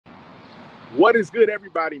What is good,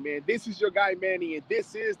 everybody, man? This is your guy, Manny, and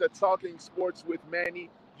this is the Talking Sports with Manny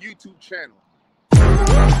YouTube channel.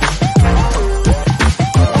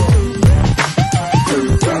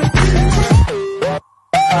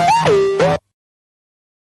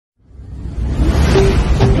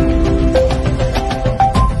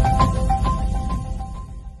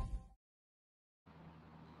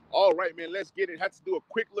 All right, man, let's get it. Had to do a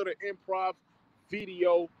quick little improv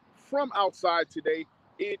video from outside today.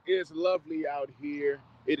 It is lovely out here.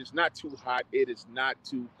 It is not too hot. It is not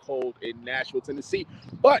too cold in Nashville, Tennessee.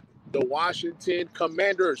 But the Washington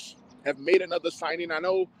Commanders have made another signing. I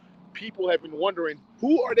know people have been wondering,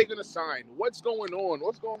 who are they going to sign? What's going on?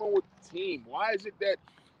 What's going on with the team? Why is it that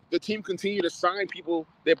the team continue to sign people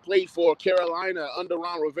that played for Carolina under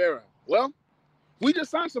Ron Rivera? Well, we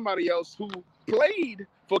just signed somebody else who played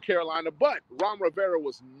for Carolina, but Ron Rivera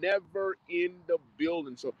was never in the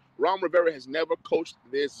building. So Ron Rivera has never coached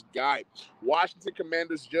this guy. Washington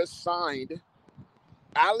Commanders just signed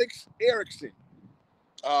Alex Erickson.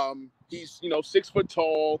 He's 6 foot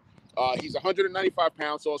tall. He's 195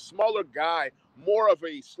 pounds, so a smaller guy, more of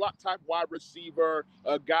a slot type wide receiver,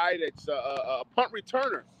 a guy that's a punt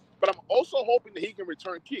returner. But I'm also hoping that he can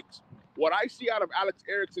return kicks. What I see out of Alex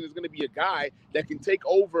Erickson is going to be a guy that can take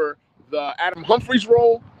over the Adam Humphries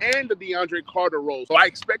role and the DeAndre Carter role. So I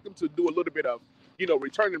expect him to do a little bit of,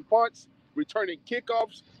 returning punts, returning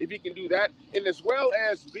kickoffs, if he can do that, and as well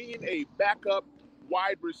as being a backup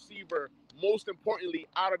wide receiver, most importantly,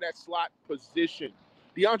 out of that slot position.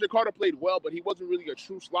 DeAndre Carter played well, but he wasn't really a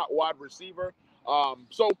true slot wide receiver.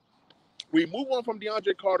 So we move on from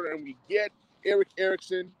DeAndre Carter and we get Alex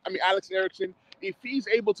Erickson. If he's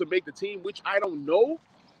able to make the team, which I don't know,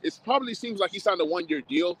 it probably seems like he signed a one-year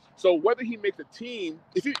deal. So whether he makes a team,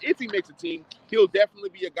 if he makes a team, he'll definitely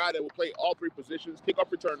be a guy that will play all three positions: kickoff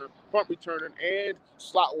returner, punt returner, and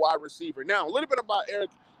slot wide receiver. Now, a little bit about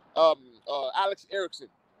Alex Erickson.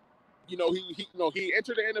 He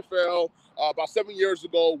entered the NFL about 7 years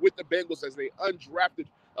ago with the Bengals as an undrafted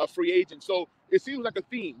free agent. So it seems like a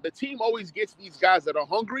theme. The team always gets these guys that are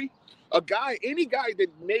hungry. Any guy that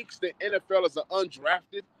makes the NFL as an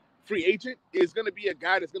undrafted free agent is going to be a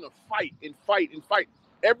guy that's going to fight and fight and fight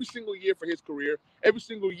every single year for his career, every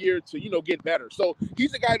single year to, get better. So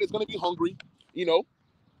he's a guy that's going to be hungry.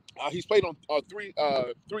 He's played on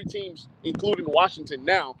three teams, including Washington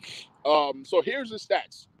now. So here's his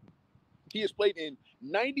stats. He has played in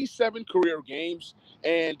 97 career games,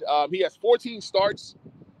 and he has 14 starts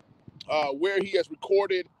where he has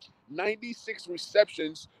recorded 96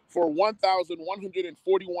 receptions for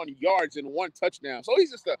 1,141 yards and 1 touchdown. So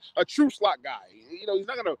he's just a true slot guy. He's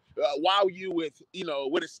not going to wow you with his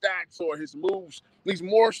stats or his moves. He's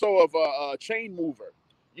more so of a chain mover.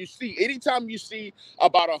 Anytime you see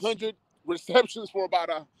about 100 receptions for about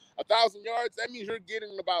 1,000 yards, that means you're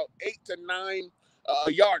getting about 8 to 9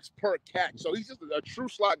 yards per catch. So he's just a true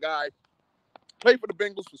slot guy. Played for the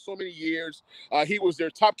Bengals for so many years. He was their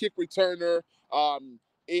top kick returner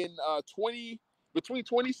between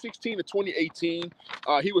 2016 and 2018.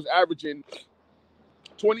 He was averaging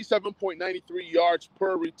 27.93 yards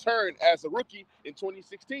per return as a rookie in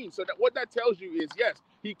 2016. So what that tells you is, yes,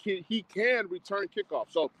 he can return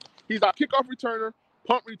kickoff. So he's a kickoff returner,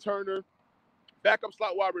 punt returner, backup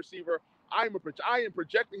slot wide receiver. I am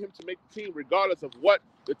projecting him to make the team regardless of what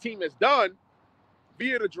the team has done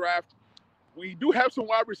via the draft. We do have some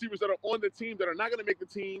wide receivers that are on the team that are not going to make the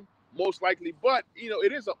team, most likely. But,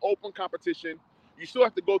 it is an open competition. You still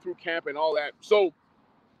have to go through camp and all that. So,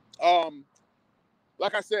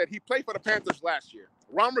 like I said, he played for the Panthers last year.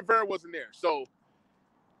 Ron Rivera wasn't there. So,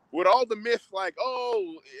 with all the myth, like,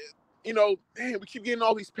 we keep getting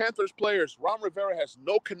all these Panthers players. Ron Rivera has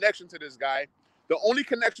no connection to this guy. The only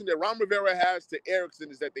connection that Ron Rivera has to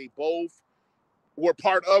Erickson is that they both were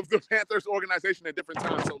part of the Panthers organization at different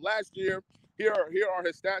times. So last year, here are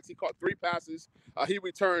his stats. He caught 3 passes. He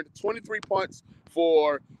returned 23 punts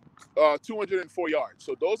for 204 yards.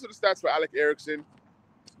 So those are the stats for Alex Erickson.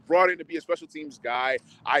 Brought in to be a special teams guy.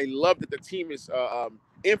 I love that the team is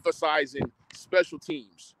emphasizing special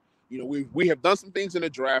teams. We have done some things in the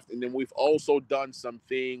draft, and then we've also done some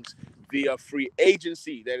things via free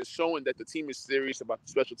agency that is showing that the team is serious about the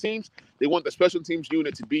special teams. They want the special teams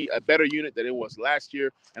unit to be a better unit than it was last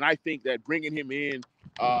year, and I think that bringing him in,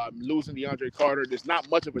 losing DeAndre Carter, there's not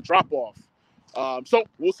much of a drop-off. So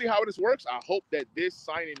we'll see how this works. I hope that this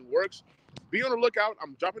signing works. Be on the lookout.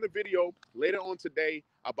 I'm dropping a video later on today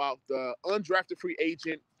about the undrafted free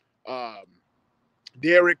agent,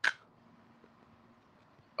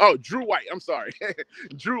 Drew White. I'm sorry.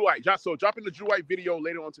 Drew White. So dropping the Drew White video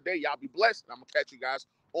later on today. Y'all be blessed. I'm going to catch you guys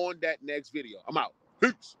on that next video. I'm out.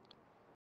 Peace.